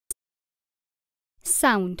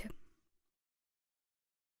Sound.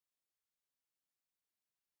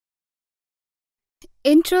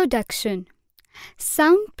 Introduction.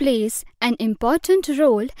 Sound plays an important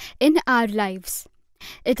role in our lives.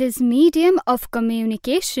 It is medium of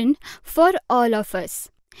communication for all of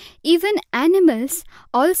us. Even animals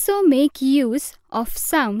also make use of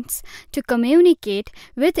sounds to communicate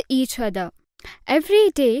with each other.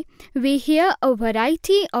 Every day we hear a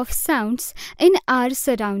variety of sounds in our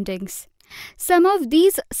surroundings. Some of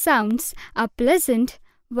these sounds are pleasant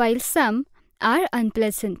while some are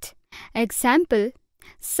unpleasant. Example: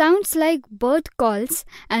 sounds like bird calls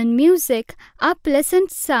and music are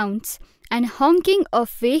pleasant sounds, and honking of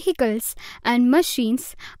vehicles and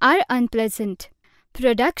machines are unpleasant.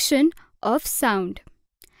 Production of sound.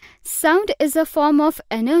 Sound is a form of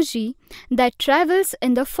energy that travels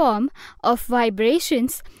in the form of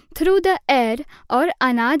vibrations through the air or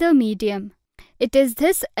another medium. It is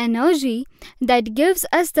this energy that gives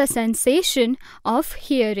us the sensation of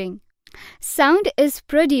hearing. Sound is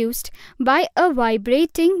produced by a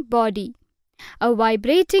vibrating body. A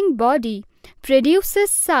vibrating body produces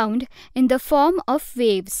sound in the form of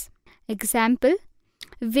waves. Example: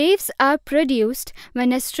 waves are produced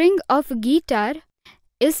when a string of guitar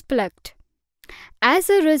is plucked. As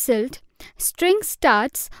a result, string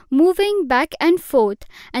starts moving back and forth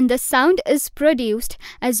and the sound is produced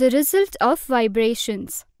as a result of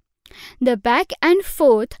vibrations. The back and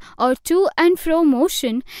forth or to and fro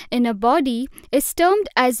motion in a body is termed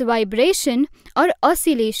as vibration or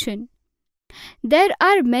oscillation. There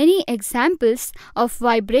are many examples of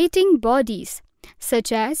vibrating bodies,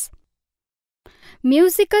 such as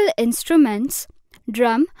musical instruments,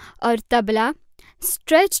 drum or tabla,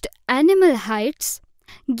 stretched animal hides,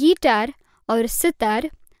 guitar or sitar,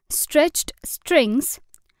 stretched strings,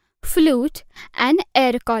 flute, and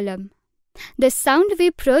air column. The sound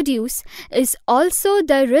we produce is also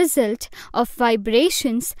the result of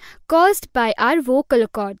vibrations caused by our vocal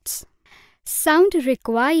cords. Sound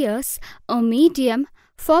requires a medium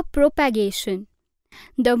for propagation.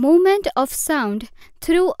 The movement of sound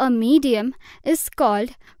through a medium is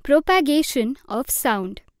called propagation of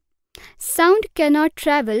sound. Sound cannot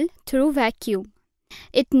travel through vacuum.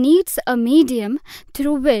 It needs a medium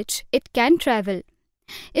through which it can travel.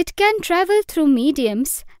 It can travel through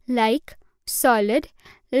mediums like solid,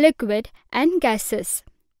 liquid, and gases.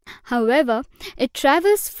 However, it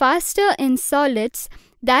travels faster in solids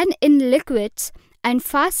than in liquids and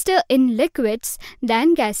faster in liquids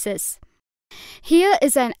than gases. Here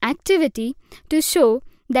is an activity to show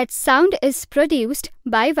that sound is produced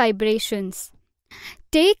by vibrations.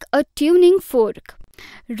 Take a tuning fork,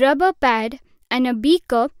 rubber pad, and a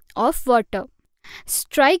beaker of water.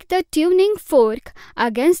 Strike the tuning fork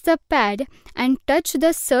against the pad and touch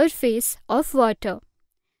the surface of water.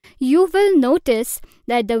 You will notice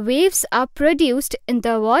that the waves are produced in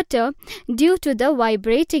the water due to the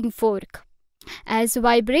vibrating fork. As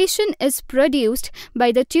vibration is produced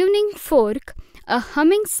by the tuning fork, a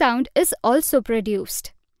humming sound is also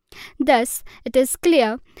produced. Thus, it is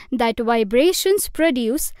clear that vibrations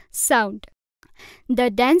produce sound. The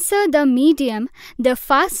denser the medium, the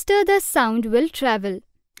faster the sound will travel.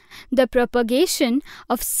 The propagation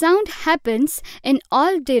of sound happens in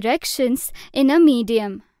all directions in a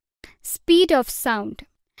medium. Speed of sound.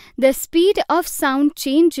 The speed of sound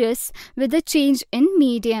changes with the change in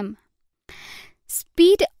medium.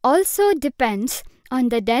 Speed also depends on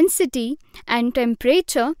the density and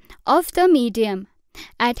temperature of the medium.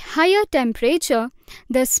 At higher temperature,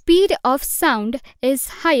 the speed of sound is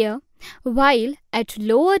higher, while at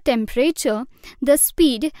lower temperature, the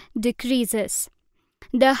speed decreases.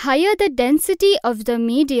 The higher the density of the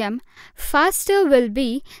medium, faster will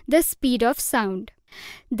be the speed of sound.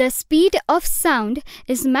 The speed of sound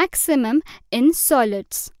is maximum in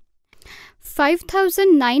solids.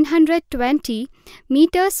 5,920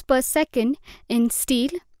 meters per second in steel,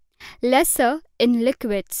 lesser in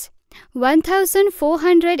liquids.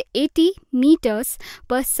 1,480 meters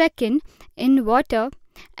per second in water,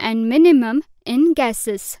 and minimum in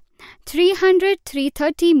gases.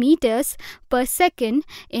 330 meters per second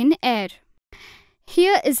in air.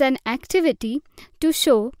 Here is an activity to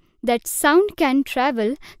show that sound can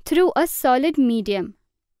travel through a solid medium.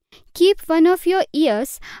 Keep one of your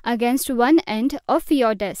ears against one end of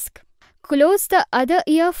your desk. Close the other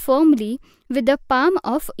ear firmly with the palm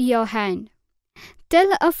of your hand.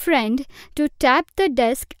 Tell a friend to tap the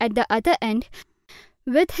desk at the other end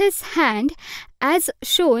with his hand as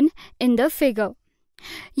shown in the figure.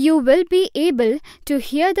 You will be able to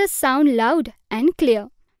hear the sound loud and clear.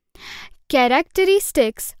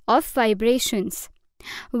 Characteristics of vibrations.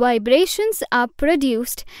 Vibrations are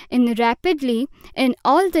produced rapidly in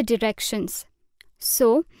all the directions,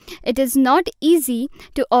 so it is not easy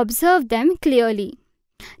to observe them clearly.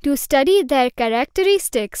 To study their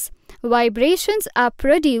characteristics, vibrations are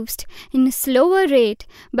produced in slower rate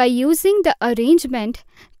by using the arrangement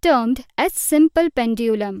termed as simple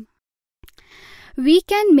pendulum. We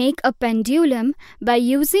can make a pendulum by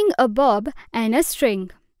using a bob and a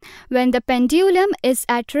string. When the pendulum is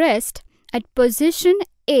at rest at position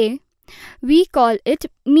A, we call it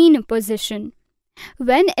mean position.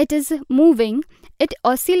 When it is moving, it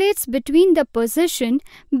oscillates between the position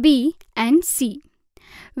B and C,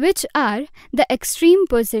 which are the extreme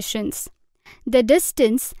positions. The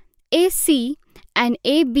distance AC and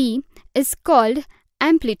AB is called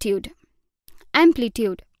amplitude.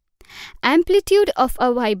 Amplitude of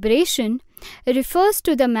a vibration refers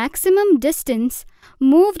to the maximum distance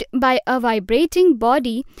moved by a vibrating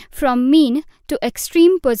body from mean to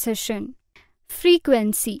extreme position.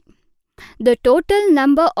 Frequency. The total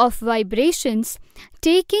number of vibrations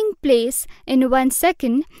taking place in 1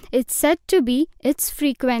 second is said to be its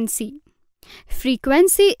frequency.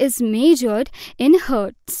 Frequency is measured in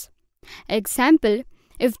hertz. Example,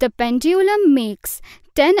 if the pendulum makes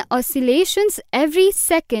 10 oscillations every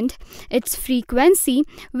second, its frequency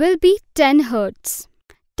will be 10 hertz.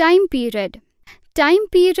 Time period. Time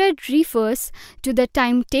period refers to the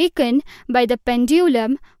time taken by the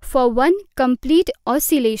pendulum for one complete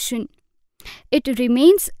oscillation. It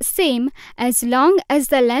remains same as long as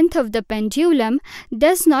the length of the pendulum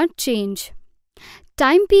does not change.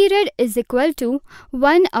 Time period is equal to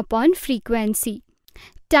 1 upon frequency.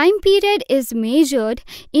 Time period is measured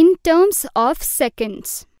in terms of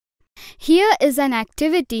seconds. Here is an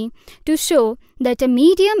activity to show that a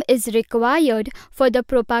medium is required for the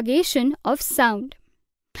propagation of sound.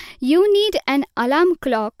 You need an alarm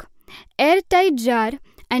clock, airtight jar,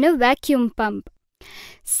 and a vacuum pump.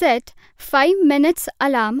 Set 5 minutes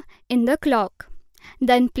alarm in the clock.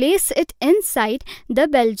 Then place it inside the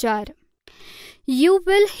bell jar. You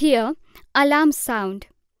will hear alarm sound.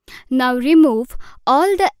 Now remove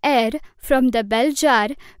all the air from the bell jar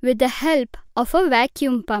with the help of a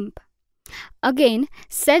vacuum pump. Again,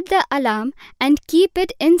 set the alarm and keep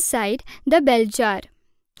it inside the bell jar.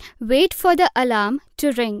 Wait for the alarm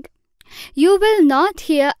to ring. You will not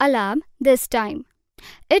hear alarm this time.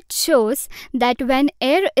 It shows that when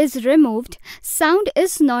air is removed, sound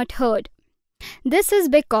is not heard. This is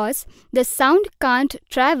because the sound can't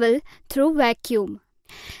travel through vacuum.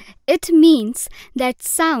 It means that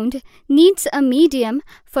sound needs a medium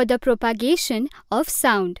for the propagation of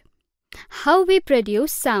sound. How we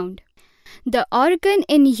produce sound? The organ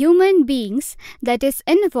in human beings that is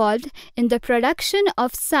involved in the production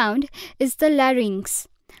of sound is the larynx,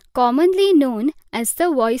 commonly known as the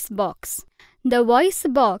voice box. The voice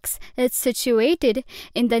box is situated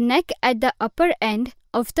in the neck at the upper end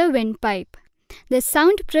of the windpipe. The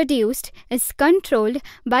sound produced is controlled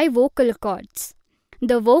by vocal cords.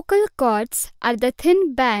 The vocal cords are the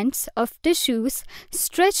thin bands of tissues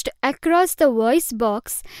stretched across the voice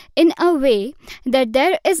box in a way that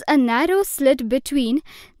there is a narrow slit between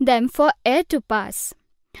them for air to pass.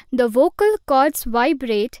 The vocal cords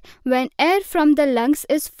vibrate when air from the lungs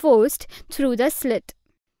is forced through the slit.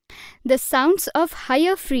 The sounds of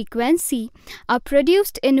higher frequency are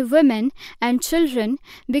produced in women and children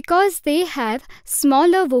because they have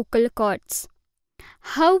smaller vocal cords.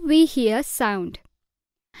 How we hear sound?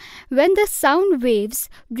 When the sound waves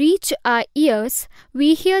reach our ears,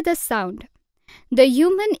 we hear the sound. The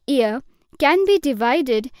human ear can be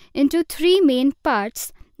divided into 3 main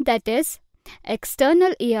parts, that is,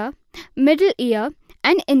 external ear, middle ear,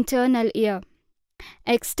 and internal ear.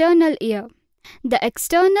 External ear. The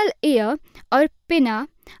external ear or pinna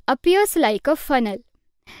appears like a funnel.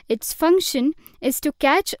 Its function is to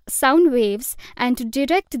catch sound waves and to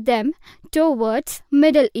direct them towards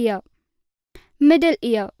middle ear. Middle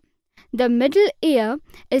ear. The middle ear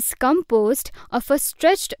is composed of a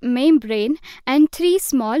stretched membrane and 3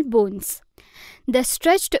 small bones. The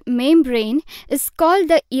stretched membrane is called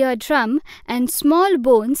the eardrum and small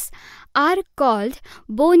bones are called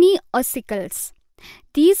bony ossicles.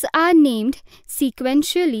 These are named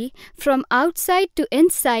sequentially from outside to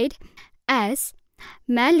inside as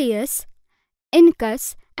malleus,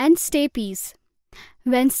 incus, and stapes.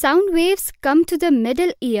 When sound waves come to the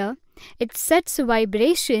middle ear, it sets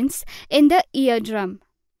vibrations in the eardrum.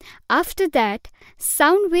 After that,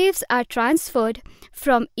 sound waves are transferred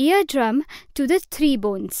from eardrum to the 3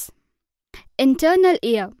 bones. Internal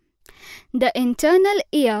ear. The internal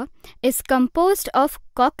ear is composed of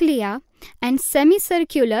cochlea and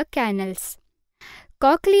semicircular canals.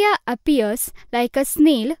 Cochlea appears like a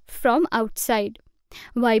snail from outside.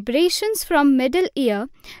 Vibrations from middle ear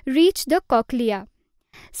reach the cochlea.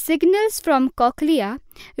 Signals from cochlea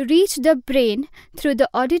reach the brain through the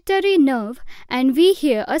auditory nerve and we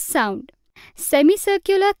hear a sound.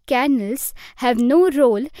 Semicircular canals have no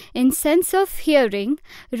role in sense of hearing,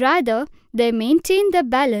 rather they maintain the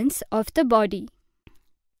balance of the body.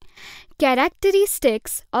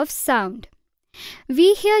 Characteristics of sound.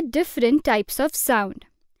 We hear different types of sound.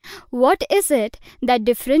 What is it that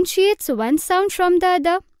differentiates one sound from the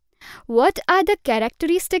other? What are the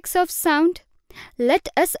characteristics of sound? Let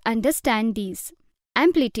us understand these.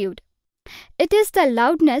 Amplitude. It is the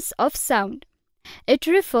loudness of sound. It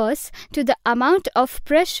refers to the amount of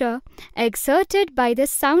pressure exerted by the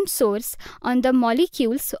sound source on the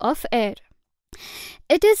molecules of air.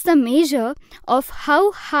 It is the measure of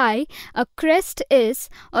how high a crest is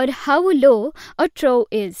or how low a trough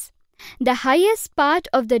is. The highest part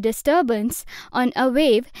of the disturbance on a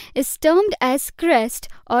wave is termed as crest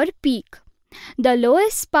or peak. The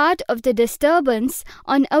lowest part of the disturbance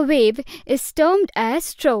on a wave is termed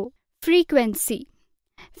as trough. Frequency.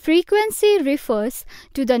 Frequency refers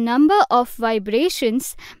to the number of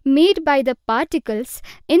vibrations made by the particles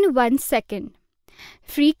in 1 second.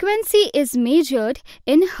 Frequency is measured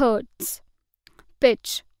in hertz.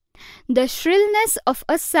 Pitch. The shrillness of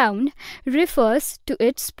a sound refers to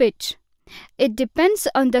its pitch. It depends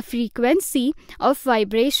on the frequency of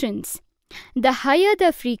vibrations. The higher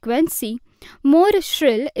the frequency, more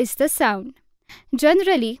shrill is the sound.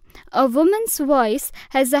 Generally, a woman's voice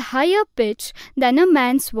has a higher pitch than a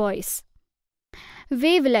man's voice.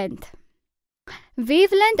 Wavelength.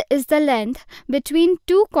 Wavelength is the length between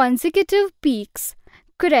two consecutive peaks,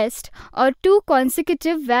 crest, or two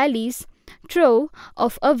consecutive valleys, trough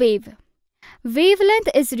of a wave. Wavelength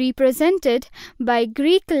is represented by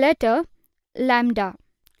Greek letter lambda.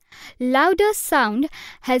 Louder sound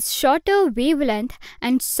has shorter wavelength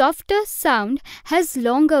and softer sound has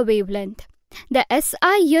longer wavelength. The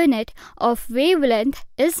SI unit of wavelength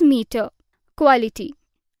is meter. Quality.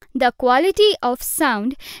 The quality of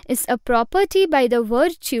sound is a property by the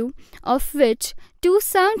virtue of which two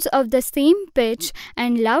sounds of the same pitch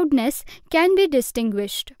and loudness can be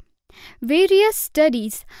distinguished. Various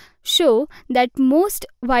studies show that most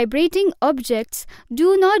vibrating objects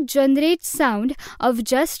do not generate sound of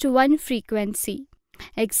just one frequency.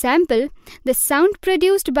 Example, the sound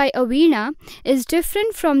produced by a veena is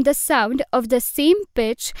different from the sound of the same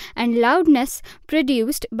pitch and loudness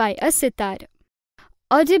produced by a sitar.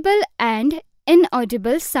 Audible and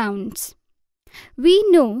inaudible sounds. We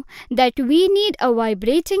know that we need a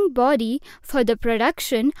vibrating body for the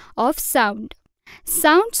production of sound.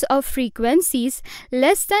 Sounds of frequencies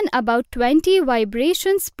less than about 20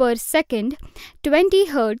 vibrations per second, 20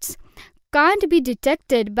 Hz, can't be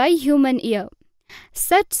detected by human ear.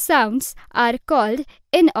 Such sounds are called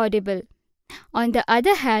inaudible. On the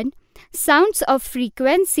other hand, sounds of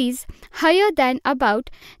frequencies higher than about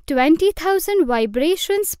 20,000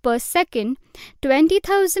 vibrations per second,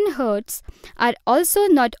 20,000 Hz, are also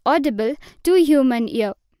not audible to human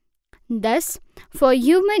ear. Thus, for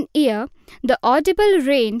human ear, the audible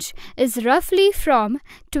range is roughly from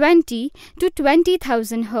 20 to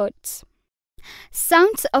 20,000 Hz.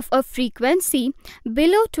 Sounds of a frequency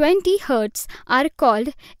below 20 Hz are called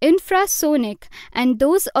infrasonic, and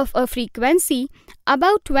those of a frequency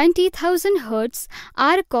above 20,000 Hz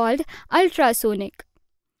are called ultrasonic.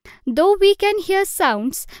 Though we can hear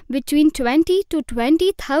sounds between 20 to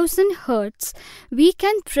 20,000 Hz, we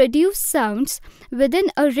can produce sounds within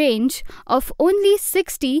a range of only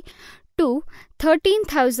 60 to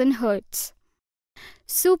 13,000 Hz.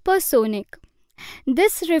 Supersonic.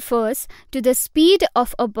 This refers to the speed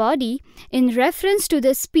of a body in reference to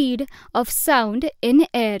the speed of sound in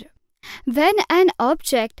air. When an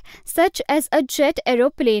object, such as a jet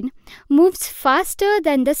aeroplane, moves faster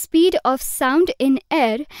than the speed of sound in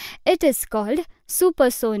air, it is called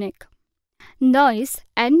supersonic. Noise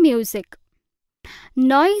and music.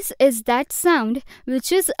 Noise is that sound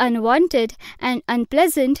which is unwanted and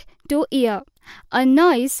unpleasant to ear. A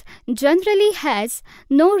noise generally has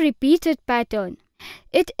no repeated pattern.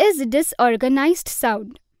 It is disorganized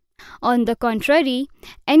sound. On the contrary,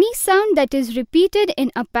 any sound that is repeated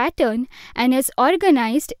in a pattern and is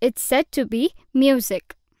organized is said to be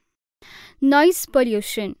music. Noise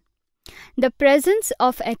pollution. The presence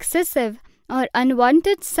of excessive or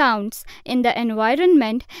unwanted sounds in the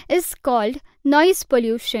environment is called noise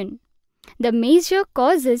pollution. The major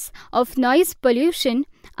causes of noise pollution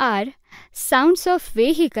are sounds of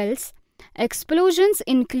vehicles, explosions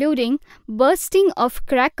including bursting of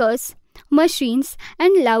crackers, machines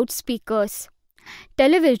and loudspeakers.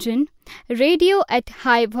 television, radio at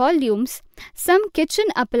high volumes, some kitchen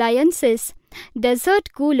appliances,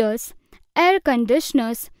 desert coolers, air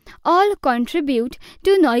conditioners all contribute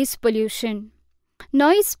to noise pollution.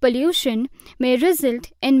 Noise pollution may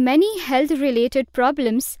result in many health-related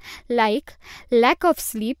problems like lack of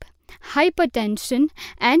sleep, hypertension,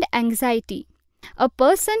 and anxiety. A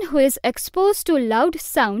person who is exposed to loud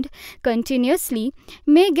sound continuously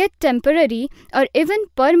may get temporary or even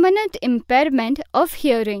permanent impairment of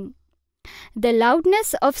hearing. The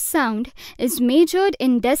loudness of sound is measured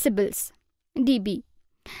in decibels, dB.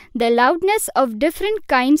 The loudness of different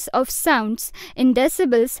kinds of sounds in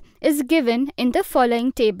decibels is given in the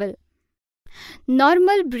following table.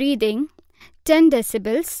 Normal breathing 10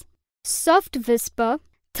 decibels, soft whisper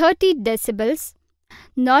 30 decibels,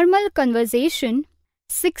 normal conversation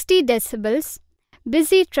 60 decibels,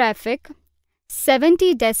 busy traffic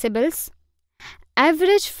 70 decibels,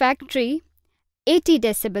 average factory 80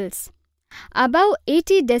 decibels. Above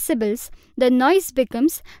 80 decibels, the noise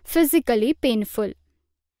becomes physically painful.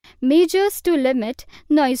 Measures to limit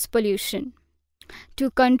noise pollution. To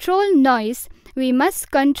control noise, we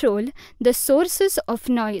must control the sources of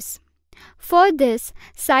noise. For this,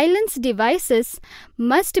 silence devices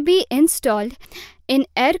must be installed in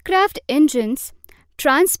aircraft engines,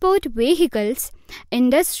 transport vehicles,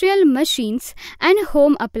 industrial machines, and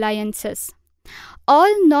home appliances.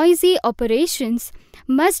 All noisy operations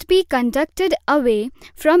must be conducted away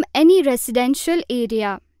from any residential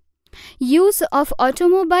area. Use of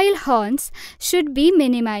automobile horns should be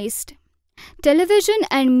minimized. Television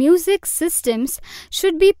and music systems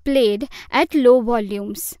should be played at low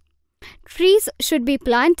volumes. Trees should be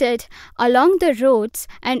planted along the roads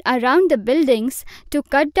and around the buildings to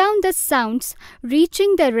cut down the sounds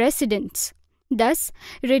reaching the residents, thus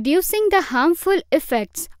reducing the harmful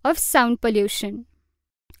effects of sound pollution.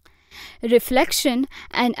 Reflection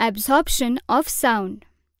and absorption of sound.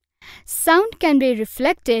 Sound can be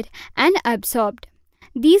reflected and absorbed.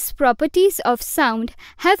 These properties of sound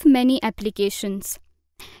have many applications.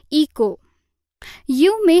 Echo.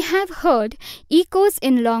 You may have heard echoes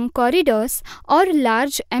in long corridors or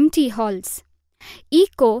large empty halls.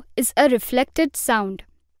 Echo is a reflected sound.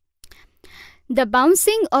 The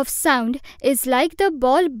bouncing of sound is like the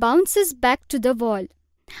ball bounces back to the wall.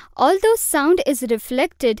 Although sound is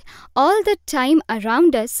reflected all the time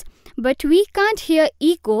around us, but we can't hear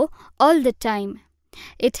echo all the time.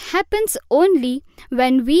 It happens only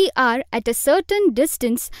when we are at a certain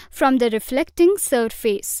distance from the reflecting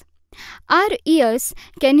surface. Our ears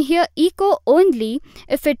can hear echo only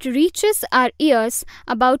if it reaches our ears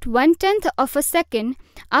about 1/10 of a second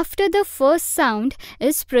after the first sound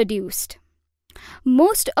is produced.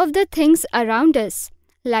 Most of the things around us,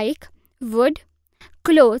 like wood,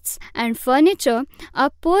 clothes, and furniture,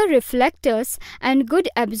 are poor reflectors and good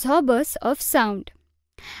absorbers of sound.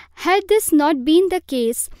 Had this not been the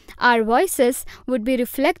case, our voices would be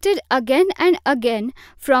reflected again and again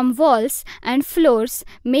from walls and floors,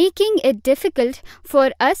 making it difficult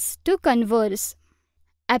for us to converse.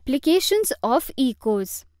 Applications of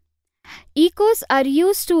echoes. Echoes are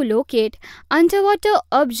used to locate underwater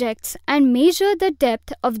objects and measure the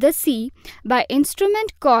depth of the sea by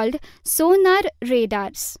instrument called sonar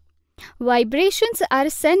radars. Vibrations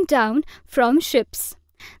are sent down from ships.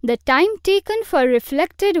 The time taken for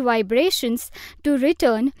reflected vibrations to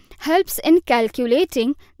return helps in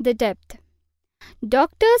calculating the depth.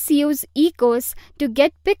 Doctors use echoes to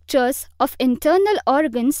get pictures of internal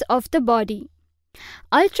organs of the body.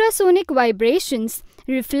 Ultrasonic vibrations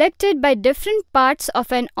reflected by different parts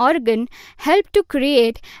of an organ help to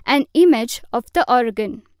create an image of the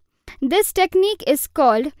organ. This technique is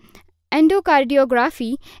called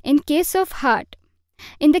endocardiography in case of heart.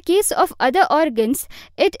 In the case of other organs,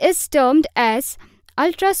 it is termed as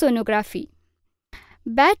ultrasonography.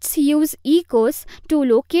 Bats use echoes to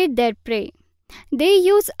locate their prey. They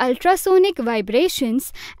use ultrasonic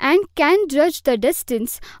vibrations and can judge the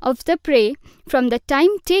distance of the prey from the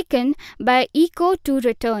time taken by echo to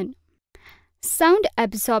return. Sound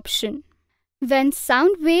absorption. When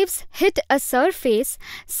sound waves hit a surface,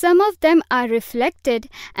 some of them are reflected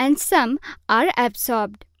and some are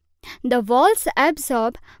absorbed. The walls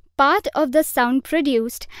absorb part of the sound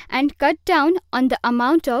produced and cut down on the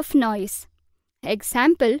amount of noise.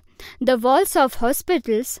 Example, the walls of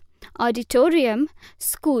hospitals, auditorium,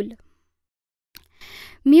 school.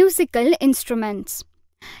 Musical instruments.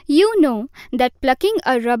 You know that plucking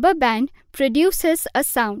a rubber band produces a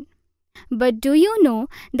sound. But do you know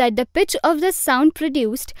that the pitch of the sound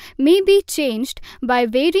produced may be changed by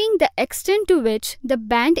varying the extent to which the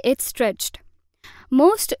band is stretched?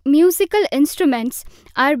 Most musical instruments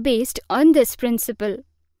are based on this principle.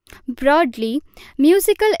 Broadly,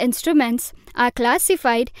 musical instruments are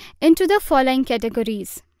classified into the following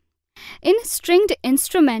categories. In stringed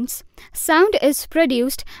instruments, sound is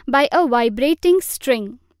produced by a vibrating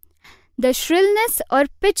string. The shrillness or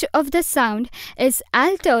pitch of the sound is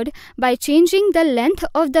altered by changing the length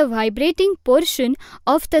of the vibrating portion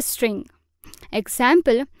of the string.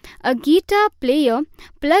 Example, a guitar player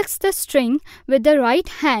plucks the string with the right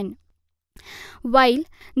hand, while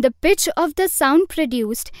the pitch of the sound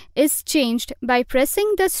produced is changed by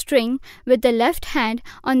pressing the string with the left hand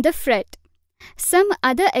on the fret. Some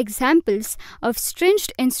other examples of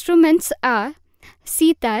stringed instruments are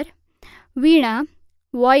sitar, veena,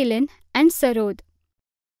 violin, and sarod.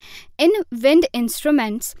 In wind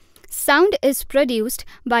instruments, sound is produced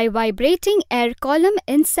by vibrating air column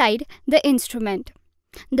inside the instrument.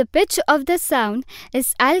 The pitch of the sound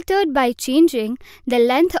is altered by changing the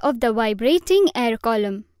length of the vibrating air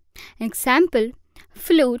column. Example,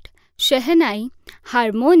 flute, shehnai,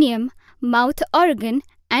 harmonium, mouth organ,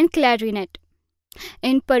 and clarinet.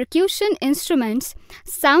 In percussion instruments,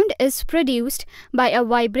 sound is produced by a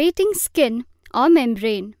vibrating skin or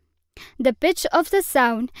membrane. The pitch of the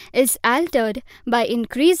sound is altered by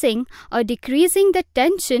increasing or decreasing the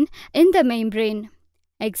tension in the membrane.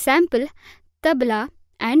 Example, tabla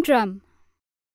and drum.